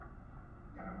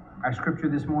Our scripture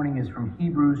this morning is from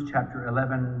Hebrews chapter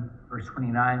 11, verse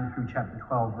 29 through chapter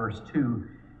 12, verse 2,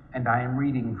 and I am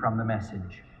reading from the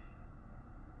Message.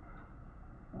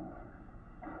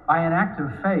 By an act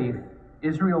of faith,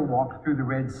 Israel walked through the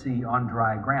Red Sea on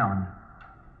dry ground.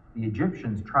 The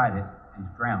Egyptians tried it and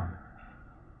drowned.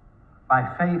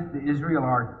 By faith, the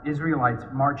Israelites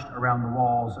marched around the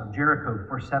walls of Jericho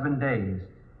for 7 days,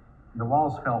 and the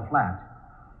walls fell flat.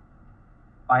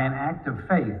 By an act of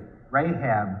faith,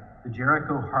 Rahab, the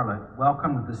Jericho harlot,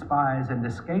 welcomed the spies and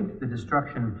escaped the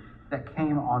destruction that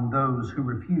came on those who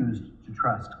refused to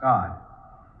trust God.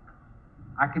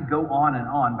 I could go on and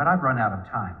on, but I've run out of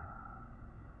time.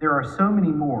 There are so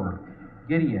many more: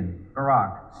 Gideon,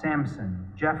 Barak, Samson,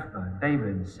 Jephthah,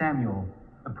 David, Samuel,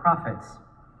 the prophets.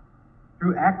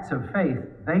 Through acts of faith,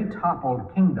 they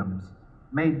toppled kingdoms,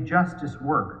 made justice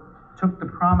work, took the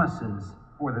promises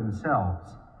for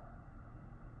themselves.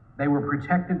 They were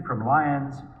protected from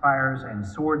lions, fires, and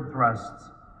sword thrusts,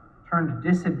 turned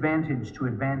disadvantage to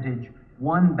advantage,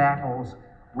 won battles,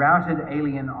 routed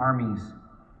alien armies.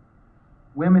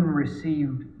 Women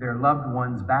received their loved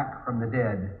ones back from the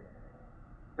dead.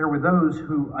 There were those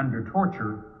who, under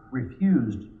torture,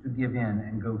 refused to give in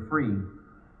and go free,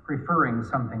 preferring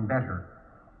something better: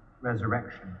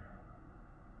 resurrection.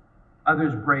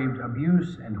 Others braved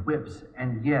abuse and whips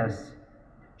and, yes,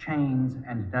 chains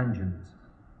and dungeons.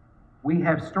 We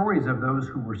have stories of those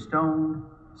who were stoned,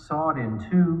 sawed in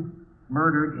two,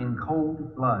 murdered in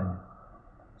cold blood.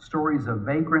 Stories of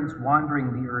vagrants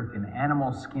wandering the earth in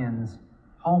animal skins,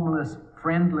 homeless,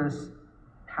 friendless,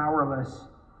 powerless.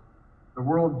 The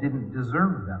world didn't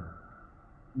deserve them,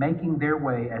 making their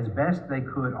way as best they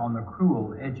could on the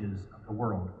cruel edges of the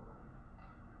world.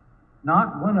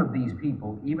 Not one of these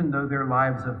people, even though their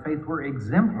lives of faith were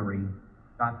exemplary,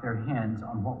 got their hands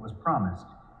on what was promised.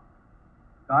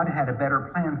 God had a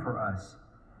better plan for us,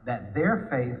 that their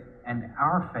faith and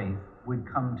our faith would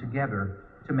come together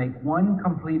to make one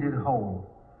completed whole,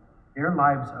 their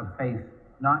lives of faith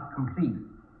not complete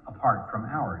apart from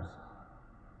ours.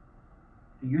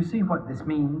 Do you see what this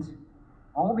means?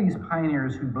 All these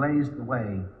pioneers who blazed the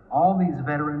way, all these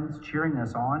veterans cheering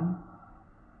us on,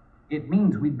 it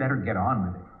means we'd better get on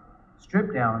with it.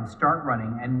 Strip down, start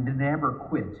running, and never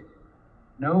quit.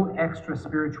 No extra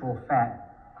spiritual fat,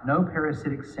 no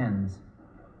parasitic sins.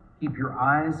 Keep your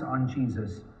eyes on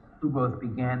Jesus, who both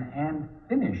began and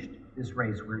finished this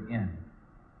race we're in.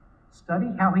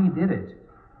 Study how he did it,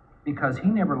 because he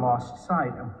never lost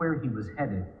sight of where he was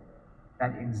headed,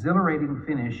 that exhilarating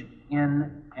finish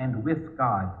in and with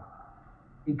God.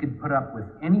 He could put up with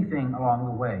anything along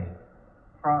the way: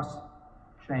 cross,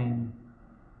 shame,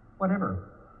 whatever.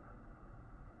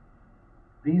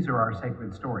 These are our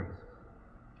sacred stories.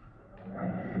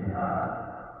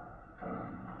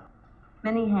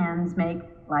 Many hands make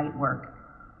light work.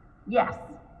 Yes,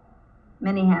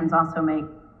 many hands also make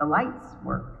the lights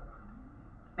work.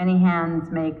 Many hands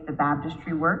make the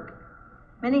baptistry work.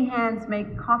 Many hands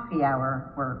make coffee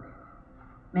hour work.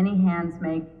 Many hands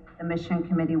make the mission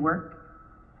committee work.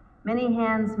 Many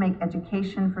hands make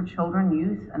education for children,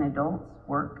 youth, and adults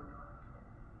work.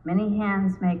 Many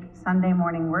hands make Sunday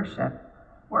morning worship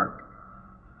work.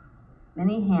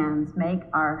 Many hands make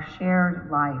our shared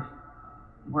life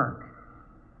work.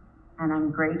 And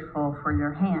I'm grateful for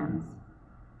your hands.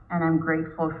 And I'm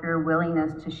grateful for your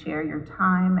willingness to share your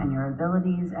time and your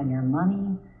abilities and your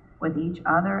money with each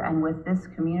other and with this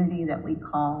community that we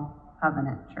call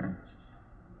Covenant Church.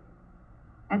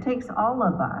 It takes all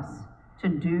of us to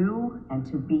do and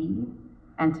to be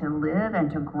and to live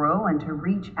and to grow and to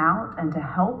reach out and to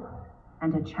help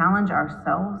and to challenge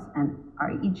ourselves and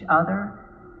each other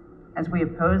as we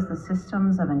oppose the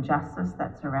systems of injustice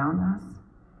that surround us.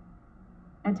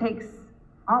 It takes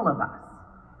all of us.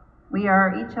 We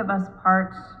are each of us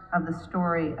part of the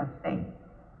story of faith.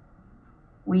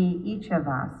 We, each of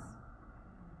us,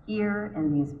 here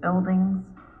in these buildings,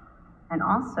 and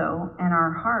also in our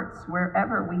hearts,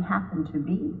 wherever we happen to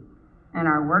be, in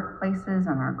our workplaces,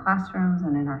 in our classrooms,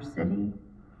 and in our city,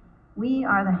 we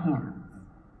are the hands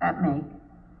that make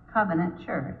Covenant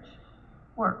Church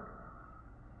work.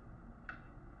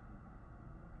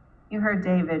 You heard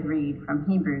David read from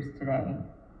Hebrews today.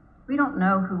 We don't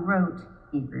know who wrote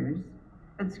Hebrews,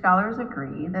 but scholars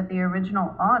agree that the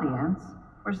original audience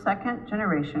were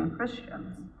second-generation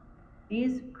Christians.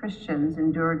 These Christians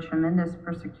endured tremendous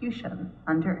persecution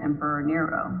under Emperor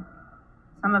Nero.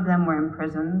 Some of them were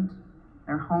imprisoned,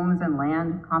 their homes and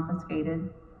land confiscated,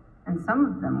 and some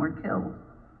of them were killed.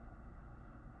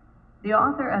 The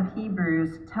author of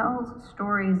Hebrews tells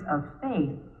stories of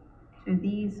faith to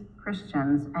these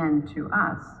Christians and to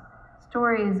us,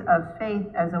 stories of faith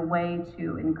as a way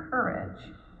to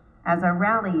encourage, as a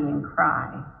rallying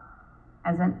cry,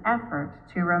 as an effort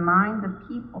to remind the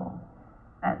people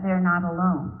that they're not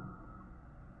alone.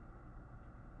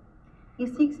 He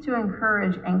seeks to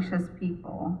encourage anxious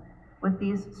people with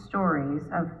these stories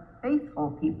of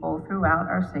faithful people throughout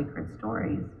our sacred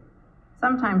stories.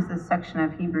 Sometimes this section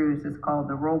of Hebrews is called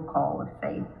the roll call of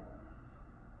faith.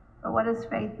 But what does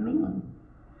faith mean?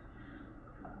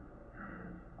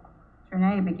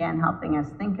 Renee began helping us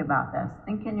think about this.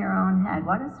 Think in your own head.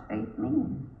 What does faith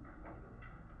mean?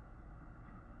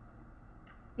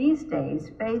 These days,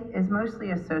 faith is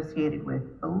mostly associated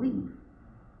with belief.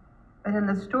 But in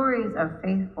the stories of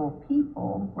faithful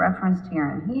people referenced here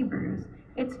in Hebrews,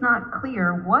 it's not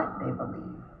clear what they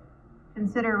believe.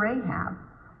 Consider Rahab.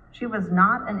 She was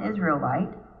not an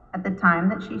Israelite at the time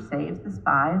that she saves the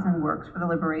spies and works for the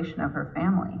liberation of her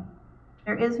family.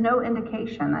 There is no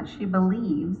indication that she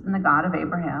believes in the God of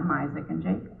Abraham, Isaac, and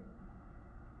Jacob.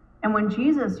 And when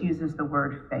Jesus uses the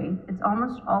word faith, it's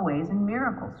almost always in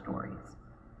miracle stories.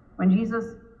 When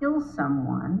Jesus heals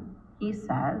someone, he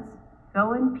says,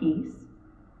 "Go in peace,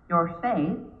 your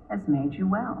faith has made you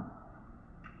well."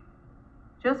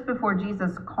 Just before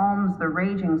Jesus calms the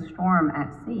raging storm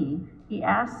at sea, he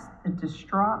asks the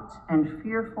distraught and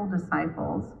fearful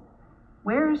disciples,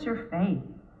 "Where is your faith?"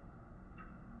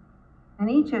 In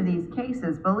each of these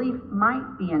cases, belief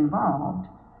might be involved,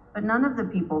 but none of the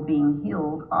people being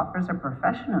healed offers a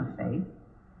profession of faith.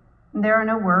 There are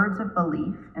no words of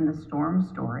belief in the storm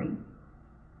story.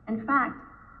 In fact,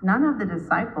 none of the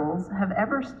disciples have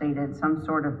ever stated some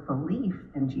sort of belief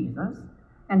in Jesus,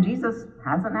 and Jesus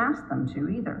hasn't asked them to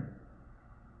either.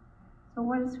 So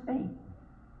what is faith?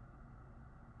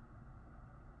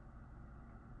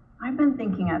 I've been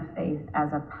thinking of faith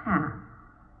as a path,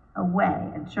 a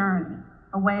way, a journey,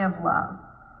 a way of love.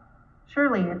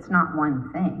 Surely it's not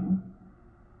one thing.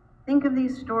 Think of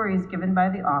these stories given by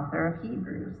the author of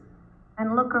Hebrews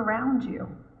and look around you.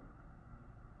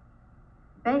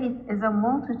 Faith is a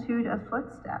multitude of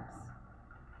footsteps,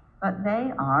 but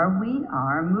we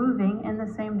are moving in the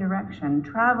same direction,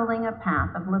 traveling a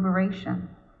path of liberation,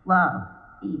 love,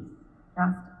 peace,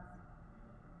 justice.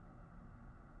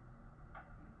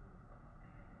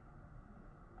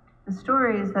 The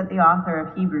stories that the author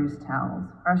of Hebrews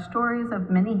tells are stories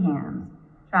of many hands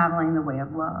traveling the way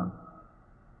of love.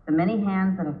 The many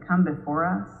hands that have come before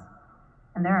us,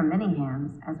 and there are many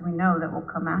hands, as we know, that will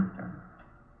come after.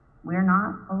 We're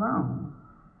not alone.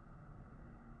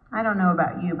 I don't know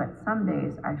about you, but some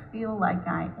days I feel like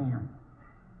I am.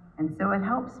 And so it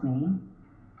helps me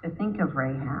to think of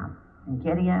Rahab and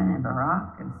Gideon and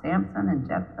Barak and Samson and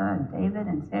Jephthah and David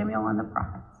and Samuel and the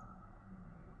prophets.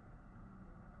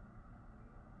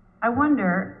 I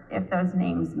wonder if those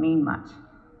names mean much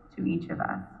to each of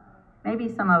us. Maybe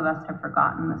some of us have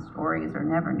forgotten the stories or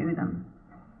never knew them.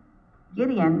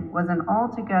 Gideon was an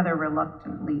altogether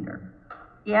reluctant leader.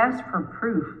 He asked for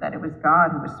proof that it was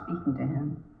God who was speaking to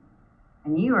him.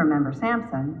 And you remember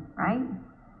Samson, right?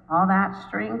 All that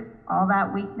strength, all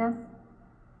that weakness.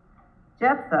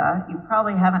 Jephthah, you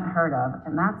probably haven't heard of,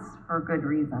 and that's for good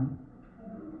reason.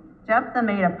 Jephthah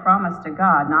made a promise to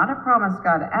God, not a promise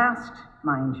God asked,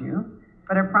 mind you,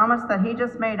 but a promise that he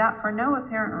just made up for no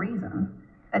apparent reason,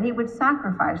 that he would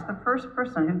sacrifice the first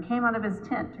person who came out of his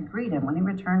tent to greet him when he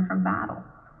returned from battle.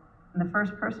 And the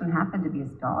first person happened to be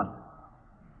his daughter.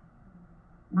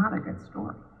 Not a good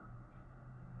story.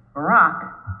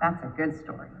 Barak, that's a good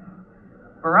story.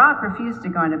 Barak refused to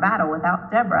go into battle without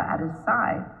Deborah at his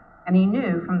side, and he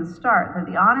knew from the start that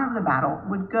the honor of the battle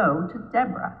would go to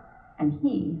Deborah, and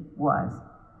he was.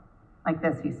 Like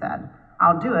this, he said,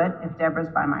 "I'll do it if Deborah's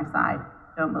by my side.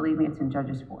 Don't believe me, it's in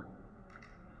Judges 4.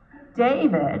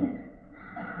 David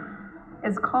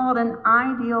is called an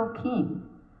ideal king,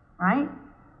 right?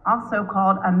 Also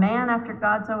called a man after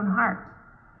God's own heart.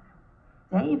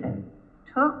 David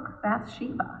took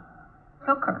Bathsheba,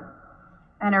 took her,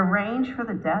 and arranged for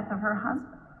the death of her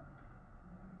husband.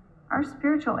 Our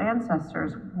spiritual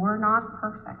ancestors were not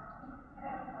perfect.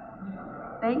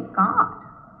 Thank God.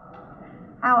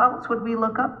 How else would we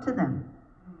look up to them?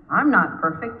 I'm not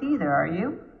perfect either, are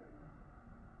you?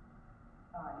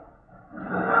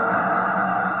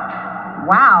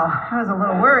 Wow, I was a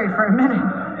little worried for a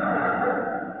minute.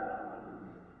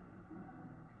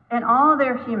 In all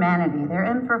their humanity, their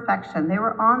imperfection, they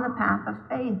were on the path of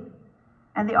faith.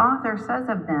 And the author says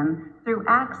of them, through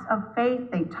acts of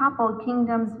faith, they toppled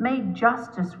kingdoms, made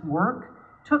justice work,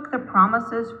 took the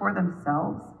promises for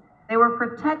themselves. They were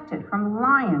protected from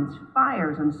lions,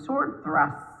 fires, and sword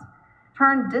thrusts,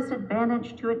 turned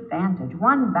disadvantage to advantage,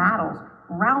 won battles,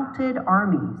 routed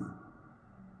armies.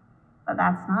 But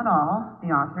that's not all. The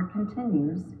author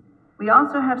continues. We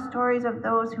also have stories of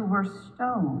those who were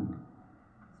stoned,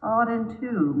 sawed in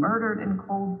two, murdered in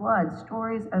cold blood,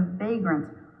 stories of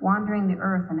vagrants wandering the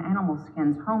earth in animal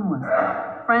skins, homeless,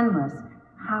 friendless,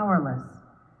 powerless.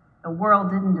 The world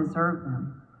didn't deserve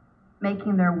them,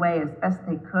 making their way as best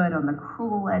they could on the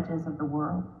cruel edges of the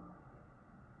world.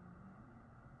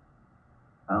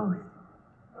 Both.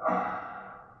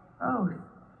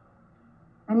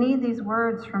 I need these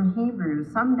words from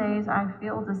Hebrews. Some days I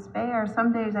feel despair.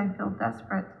 Some days I feel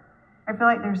desperate. I feel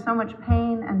like there's so much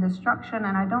pain and destruction,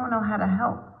 and I don't know how to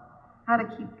help, how to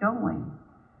keep going,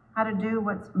 how to do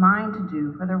what's mine to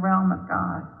do for the realm of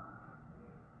God.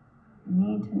 I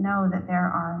need to know that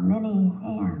there are many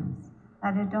hands,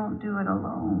 that I don't do it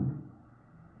alone.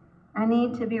 I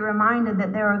need to be reminded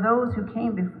that there are those who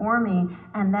came before me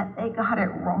and that they got it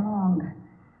wrong.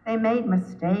 They made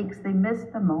mistakes. They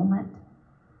missed the moment.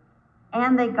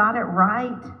 And they got it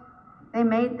right. They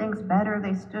made things better.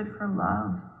 They stood for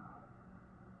love.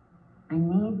 I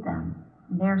need them,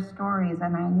 their stories,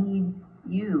 and I need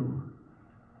you.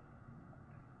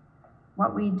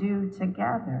 What we do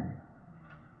together,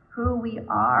 who we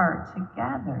are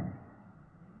together,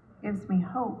 gives me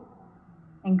hope,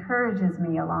 encourages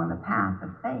me along the path of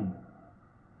faith.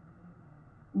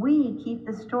 We keep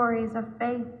the stories of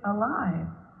faith alive.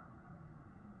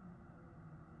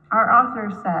 Our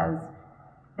author says,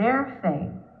 their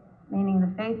faith, meaning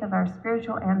the faith of our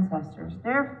spiritual ancestors,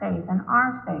 their faith and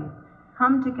our faith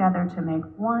come together to make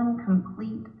one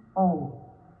complete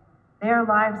whole. Their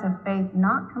lives of faith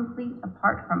not complete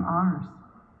apart from ours.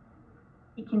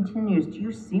 He continues, do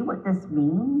you see what this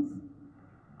means?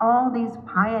 All these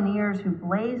pioneers who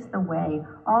blazed the way,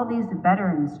 all these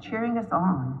veterans cheering us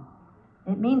on.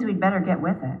 It means we'd better get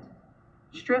with it.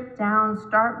 Strip down,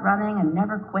 start running, and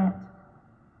never quit.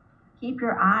 Keep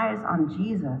your eyes on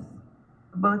Jesus,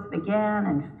 who both began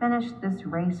and finished this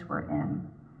race we're in.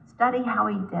 Study how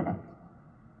he did it,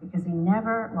 because he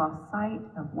never lost sight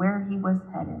of where he was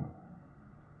headed.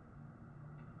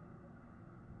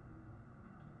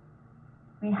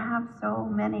 We have so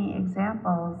many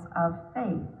examples of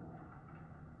faith.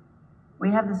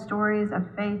 We have the stories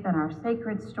of faith in our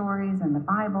sacred stories in the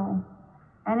Bible,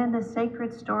 and in the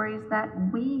sacred stories that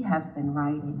we have been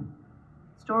writing.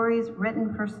 Stories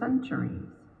written for centuries,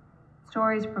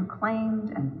 stories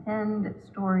proclaimed and penned,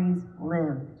 stories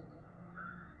lived.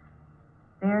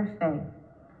 Their faith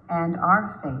and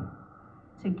our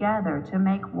faith together to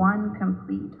make one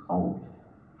complete whole.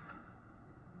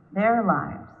 Their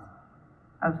lives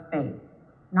of faith,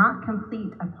 not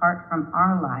complete apart from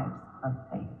our lives of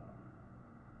faith.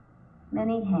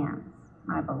 Many hands,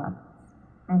 my beloveds,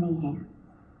 many hands.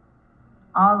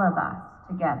 All of us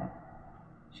together,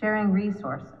 sharing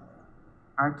resources,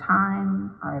 our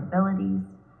time, our abilities,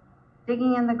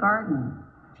 digging in the garden,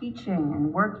 teaching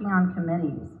and working on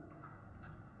committees,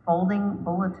 folding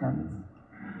bulletins,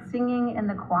 singing in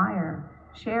the choir,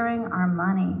 sharing our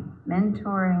money,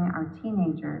 mentoring our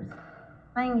teenagers,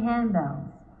 playing handbells,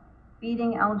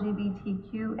 feeding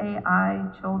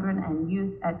LGBTQAI children and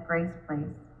youth at Grace Place,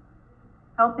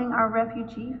 helping our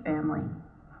refugee family,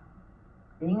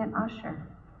 being an usher,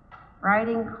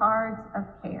 writing cards of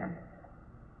care,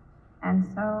 and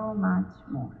so much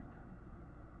more.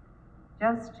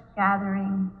 Just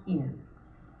gathering here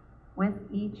with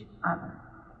each other.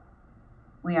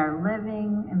 We are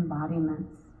living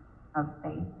embodiments of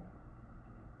faith.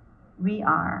 We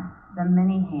are the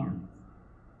many hands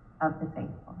of the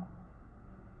faithful.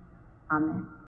 Amen.